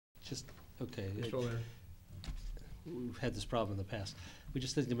just, okay. Mr. O'Leary. We've had this problem in the past. We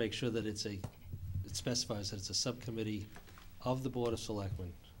just need to make sure that it specifies that it's a subcommittee of the Board of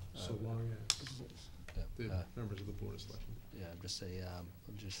Selectmen. So long as the members of the Board of Selectmen. Yeah, I'm just saying,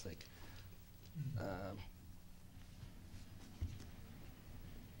 I'm just thinking.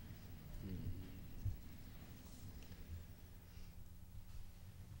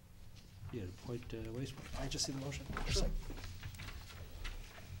 Yeah, appoint wastewater. I just see the motion. Sure.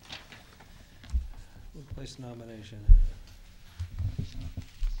 We'll place nomination.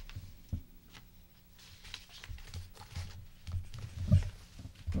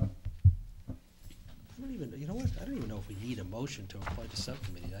 I don't even, you know what? I don't even know if we need a motion to appoint a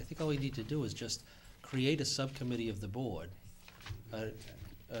subcommittee. I think all we need to do is just create a subcommittee of the board. A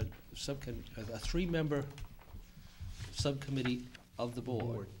three-member subcommittee of the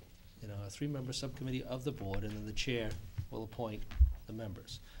board. You know, a three-member subcommittee of the board, and then the chair will appoint the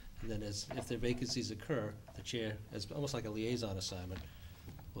members. And then if their vacancies occur, the chair, as almost like a liaison assignment,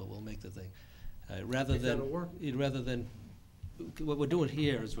 will make the thing. Rather than, what we're doing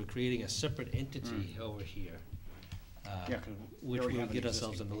here is we're creating a separate entity over here, which will get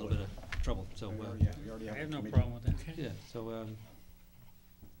ourselves in a little bit of trouble. So we already have I have a no committee. problem with that. yeah. So,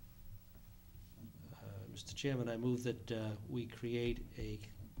 Mr. Chairman, I move that we create a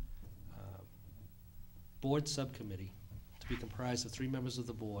board subcommittee to be comprised of 3 members of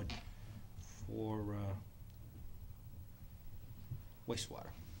the board for wastewater.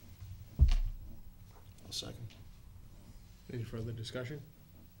 I'll second. Any further discussion?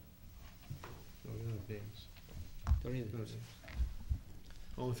 No, we don't have names. Don't need No it. names.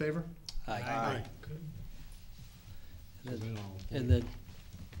 All in favor? Aye. Aye. So then I'll appoint. And then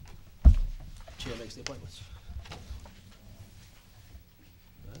chair makes the appointments.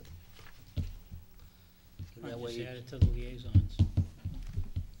 Right. And that Or way, just add it to the liaisons.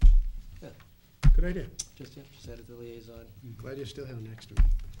 Good idea. just add it to liaison. Glad you're still here next week.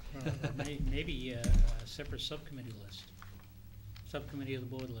 Maybe a separate subcommittee list. Subcommittee of the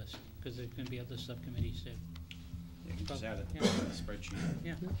board list, because there's gonna be other subcommittees too. You can just add it to Yeah. the spreadsheet.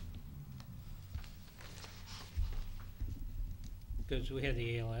 Yeah. Because we have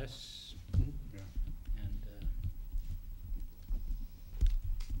the ALS Mhm. Yeah. and,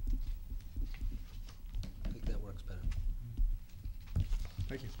 I think that works better.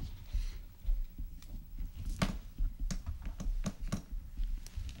 Thank you.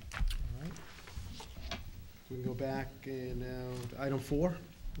 All right. We can go back and now to item 4,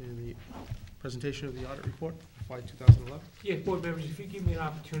 in the presentation of the audit report, FY 2011. Yeah, board members, if you give me an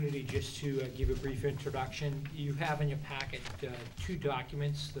opportunity just to give a brief introduction. You have in your packet 2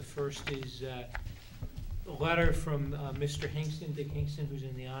 documents. The first is a letter from Mr. Hingston, Dick Hingston, who's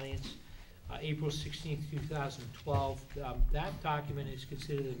in the audience, April 16th, 2012. That document is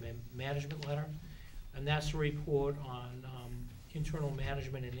considered a management letter, and that's a report on internal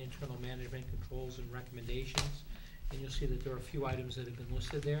management and internal management controls and recommendations. And you'll see that there are a few items that have been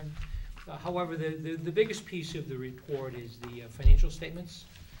listed there. However, the biggest piece of the report is the financial statements.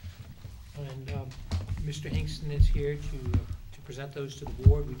 And Mr. Hingston is here to present those to the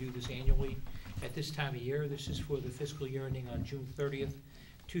board. We do this annually at this time of year. This is for the fiscal year ending on June 30th,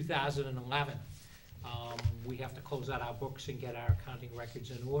 2011. We have to close out our books and get our accounting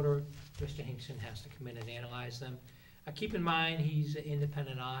records in order. Mr. Hingston has to come in and analyze them. Keep in mind, he's an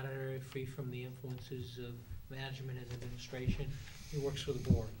independent auditor, free from the influences of management and administration. He works for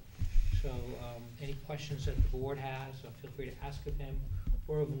the board. So any questions that the board has, feel free to ask of him,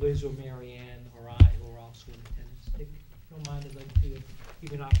 or of Liz or Mary Ann or I, who are also in attendance. If you don't mind, I'd like to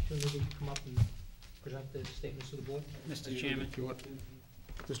give you an opportunity to come up and present the statements to the board. Mr. Chairman, If you want.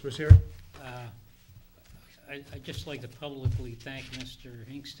 Mr. Messeri? I'd just like to publicly thank Mr.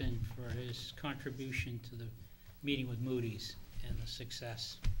 Hingston for his contribution to the meeting with Moody's and the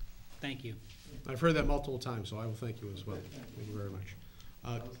success. Thank you. I've heard that multiple times, so I will thank you as well. Thank you very much.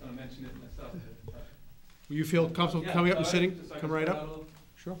 I was going to mention it myself. Will you feel comfortable Yeah, coming up and all right, sitting? just so I Come can right sit up. out a little.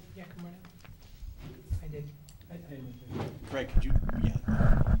 Sure. Yeah, come right up. I did. Greg, could you, yeah.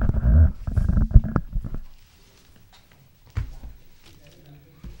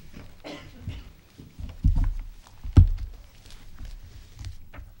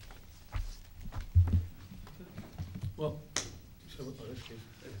 Well, so, that's good.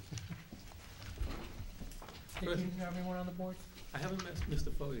 Did you have anyone on the board? I haven't met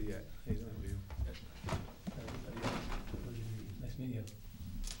Mr. Foley yet. He's on with you. Nice meeting you.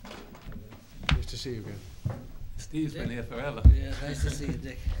 Nice to see you again. Steve's been here forever. Yeah, nice to see you,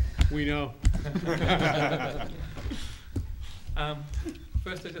 Dick. We know.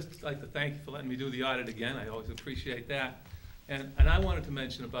 First, I'd just like to thank you for letting me do the audit again. I always appreciate that. And I wanted to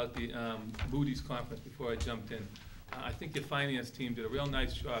mention about the Moody's conference before I jumped in. I think your finance team did a real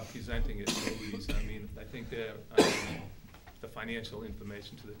nice job presenting it to Moody's. I mean, I think they're the financial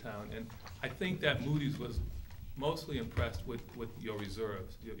information to the town. And I think that Moody's was mostly impressed with your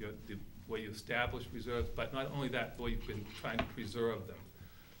reserves, the way you establish reserves, but not only that, the way you've been trying to preserve them.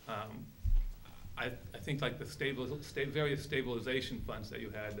 I think like the various stabilization funds that you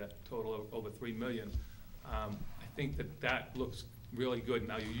had that total of over $3 million, I think that looks really good.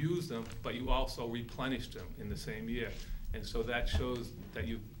 Now you use them, but you also replenish them in the same year. And so that shows that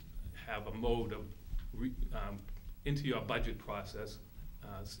you have a mode of, into your budget process,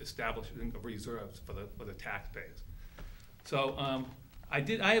 establishing of reserves for the taxpayers. So I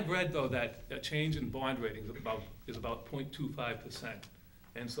have read though that a change in bond ratings is about 0.25%.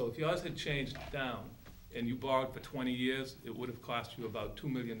 And so if yours had changed down and you borrowed for 20 years, it would have cost you about $2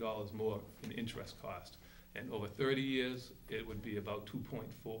 million more in interest cost. And over 30 years, it would be about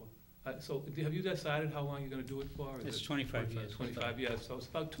 2.4. So have you decided how long you're going to do it for? It's 25 years. 25 years, so it's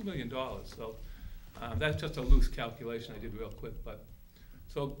about $2 million. So that's just a loose calculation I did real quick. But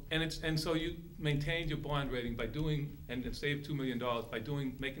so so you maintained your bond rating by doing and saved $2 million by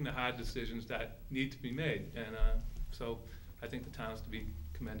making the hard decisions that need to be made. And so I think the town is to be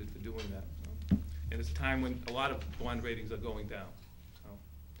commended for doing that. So. And it's a time when a lot of bond ratings are going down.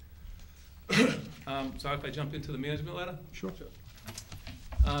 Sorry if I jump into the management letter? Sure.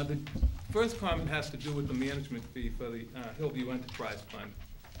 The first comment has to do with the management fee for the Hillview Enterprise Fund.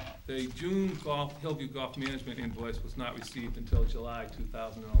 The June Hillview Golf Management invoice was not received until July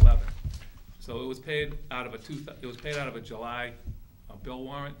 2011. So it was paid out of a July bill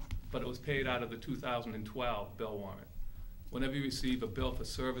warrant, but it was paid out of the 2012 bill warrant. Whenever you receive a bill for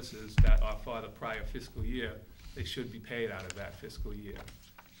services that are for the prior fiscal year, they should be paid out of that fiscal year.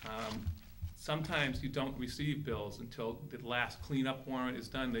 Sometimes you don't receive bills until the last cleanup warrant is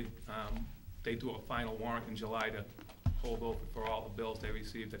done. They do a final warrant in July to hold over for all the bills they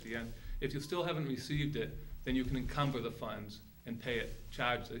received at the end. If you still haven't received it, then you can encumber the funds and pay it,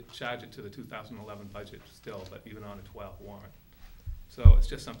 charge it to the 2011 budget still, but even on a 12 warrant. So it's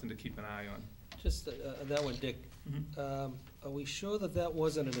just something to keep an eye on. Just that one, Dick. Mm-hmm. Are we sure that that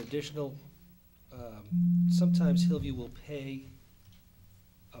wasn't an additional, sometimes Hillview will pay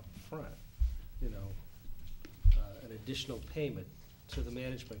up front, you know, an additional payment to the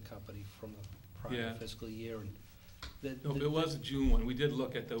management company from the prior fiscal year, and No, it was a June one. We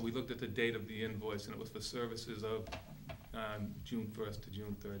looked at the date of the invoice, and it was for services of June 1st to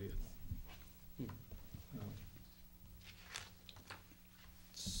June 30th.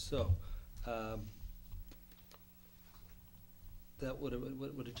 So, that would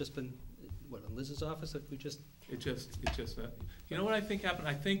have just been, what, in Liz's office that we just? You know what I think happened?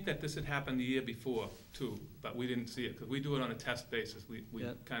 I think that this had happened the year before too, but we didn't see it because we do it on a test basis. We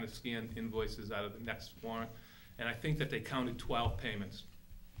kind of scan invoices out of the next warrant, and I think that they counted 12 payments,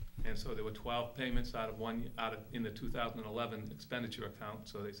 and so there were 12 payments in the 2011 expenditure account.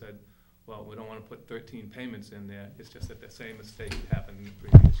 So they said, well, we don't want to put 13 payments in there. It's just that the same mistake happened in the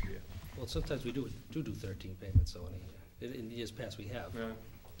previous year. Well, sometimes we do 13 payments, though, in a year. In years past, we have. Yeah.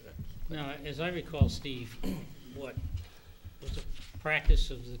 Now, as I recall, Steve, what was the practice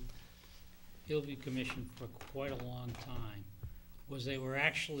of the Hillview Commission for quite a long time was they were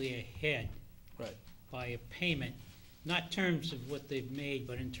actually ahead by a payment, not in terms of what they've made,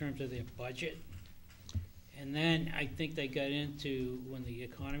 but in terms of their budget. And then I think they got into, when the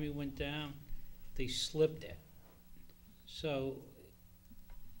economy went down, they slipped it. So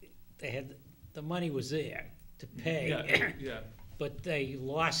they had, the money was there to pay. Yeah. But they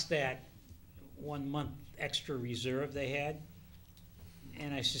lost that 1 month extra reserve they had.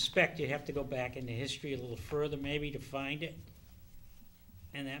 And I suspect you'd have to go back into history a little further maybe to find it.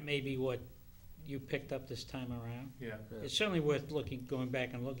 And that may be what you picked up this time around. Yeah. It's certainly worth going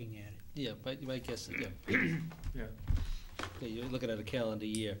back and looking at it. Yeah, but you might guess, Yeah. Yeah, you're looking at a calendar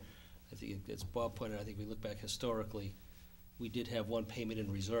year. I think it's Bob pointed out, I think we look back historically, we did have one payment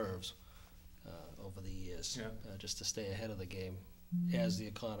in reserves over the years, just to stay ahead of the game as the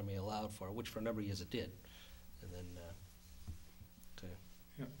economy allowed for, which for a number of years it did. And then, okay.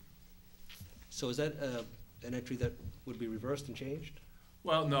 Yeah. So is that an entry that would be reversed and changed?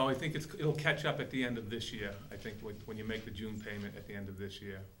 Well, no, I think it'll catch up at the end of this year. I think when you make the June payment at the end of this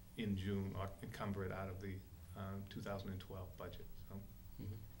year, in June, or encumber it out of the 2012 budget.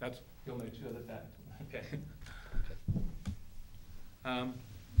 So you'll make sure that okay.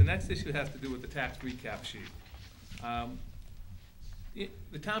 The next issue has to do with the tax recap sheet.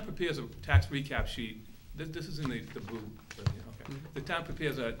 The town prepares a tax recap sheet This is in the blue, okay. The town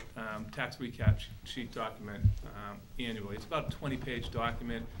prepares a tax recap sheet document annually. It's about a 20-page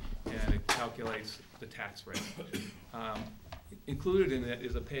document, and it calculates the tax rate. Included in it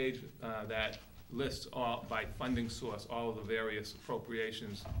is a page that lists all, by funding source, all of the various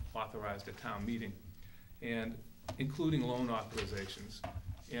appropriations authorized at town meeting, and including loan authorizations.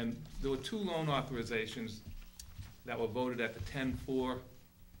 And there were 2 loan authorizations that were voted at the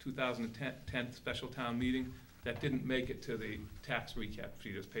 10/4/2010 special town meeting that didn't make it to the tax recap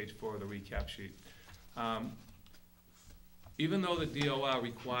sheet. It's page 4 of the recap sheet. Even though the DOR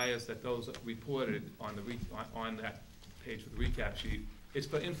requires that those reported on the on that page of the recap sheet, it's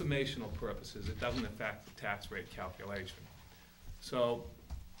for informational purposes. It doesn't affect the tax rate calculation. So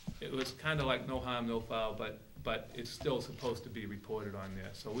it was kind of like no harm, no foul, but it's still supposed to be reported on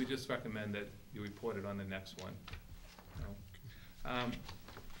there. So we just recommend that you report it on the next one.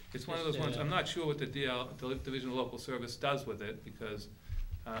 It's one of those ones, I'm not sure what the Division of Local Service does with it, because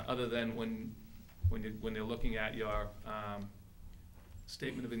other than when they're looking at your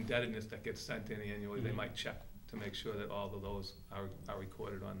statement of indebtedness that gets sent in annually, they might check to make sure that all of those are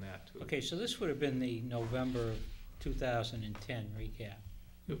recorded on that too. Okay, so this would have been the November 2010 recap.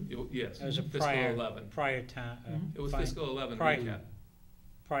 Yes, That was a fiscal prior, 11. prior time. It was fiscal 11 prior- recap.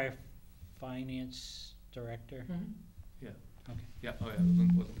 Prior finance director? Yeah. Okay. Yeah, oh yeah.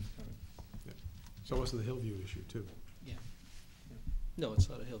 So what's the Hillview issue too? No, it's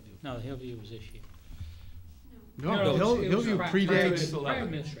not a Hillview. No, the Hillview was issued. No, No, Hillview prior predates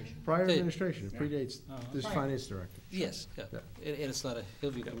administration. prior Hey. administration. It predates Oh, this Right. finance director. Yes, yeah. Yeah. And it's not a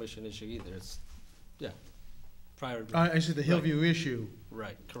Hillview Commission issue either. It's, yeah, prior. I said the Hillview issue.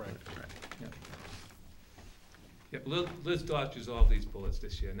 Right, correct. Yeah, Liz dodges all these bullets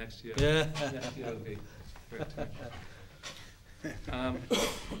this year. Next year, Yeah. next year it'll be her turn.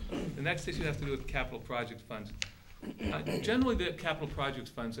 The next issue has to do with capital project funds. Generally, the capital project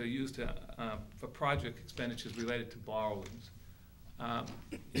funds are used to, for project expenditures related to borrowings.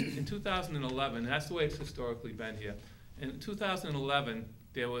 In 2011, that's the way it's historically been here. In 2011,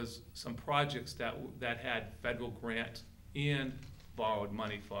 there was some projects that had federal grant and borrowed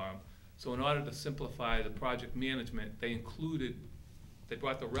money for them. So in order to simplify the project management, they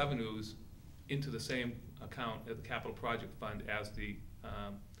brought the revenues into the same account as the capital project fund as the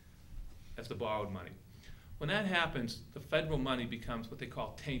borrowed money. When that happens, the federal money becomes what they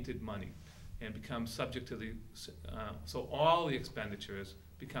call tainted money and becomes subject to the, so all the expenditures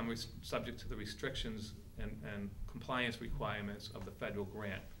become subject to the restrictions and compliance requirements of the federal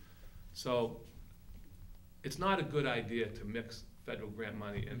grant. So it's not a good idea to mix federal grant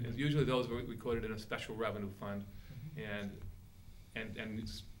money, and usually those are recorded in a special revenue fund, and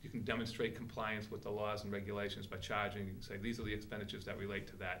you can demonstrate compliance with the laws and regulations by charging. You can say, these are the expenditures that relate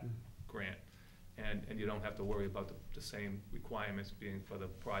to that grant. And you don't have to worry about the same requirements being for the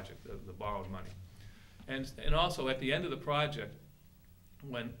project, the borrowed money. And also, at the end of the project,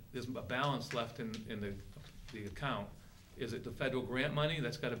 when there's a balance left in the account, is it the federal grant money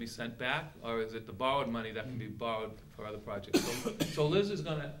that's got to be sent back, or is it the borrowed money that can be borrowed for other projects? So Liz is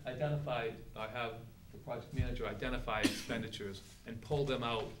going to identify, or have the project manager identify expenditures and pull them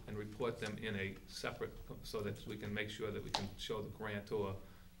out and report them in a separate, so that we can make sure that we can show the grantor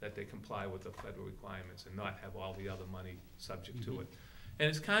that they comply with the federal requirements and not have all the other money subject to it. And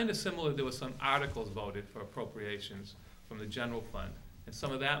it's kind of similar, there were some articles voted for appropriations from the general fund, and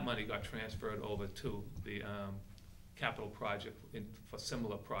some of that money got transferred over to the capital project for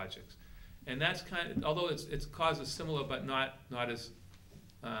similar projects. And that's kind of, although it's causes similar but not as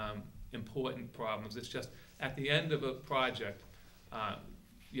important problems, it's just at the end of a project,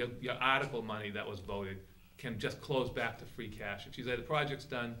 your article money that was voted can just close back to free cash. If you say the project's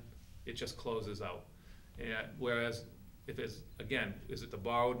done, it just closes out. And whereas if it's, again, is it the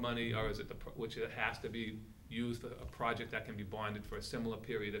borrowed money, or is it which it has to be used for a project that can be bonded for a similar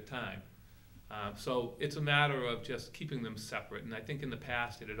period of time. So it's a matter of just keeping them separate. And I think in the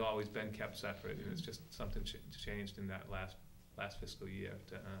past it had always been kept separate, and it's just something changed in that last fiscal year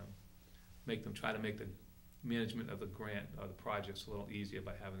to try to make the management of the grant or the projects a little easier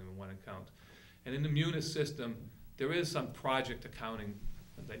by having them in one account. And in the Munis system, there is some project accounting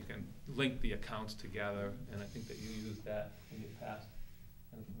that you can link the accounts together, and I think that you used that in your past,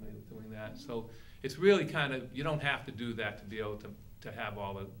 kind of familiar with doing that. So it's really kind of, you don't have to do that to be able to have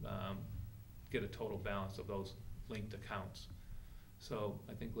all the, get a total balance of those linked accounts. So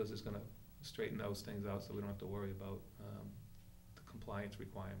I think Liz is gonna straighten those things out so we don't have to worry about the compliance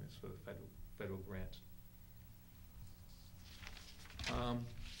requirements for the federal grants.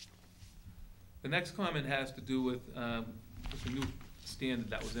 The next comment has to do with the new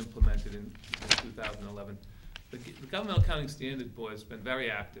standard that was implemented in 2011. The Governmental Accounting Standard Board has been very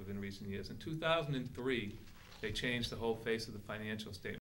active in recent years. In 2003, they changed the whole face of the financial statement.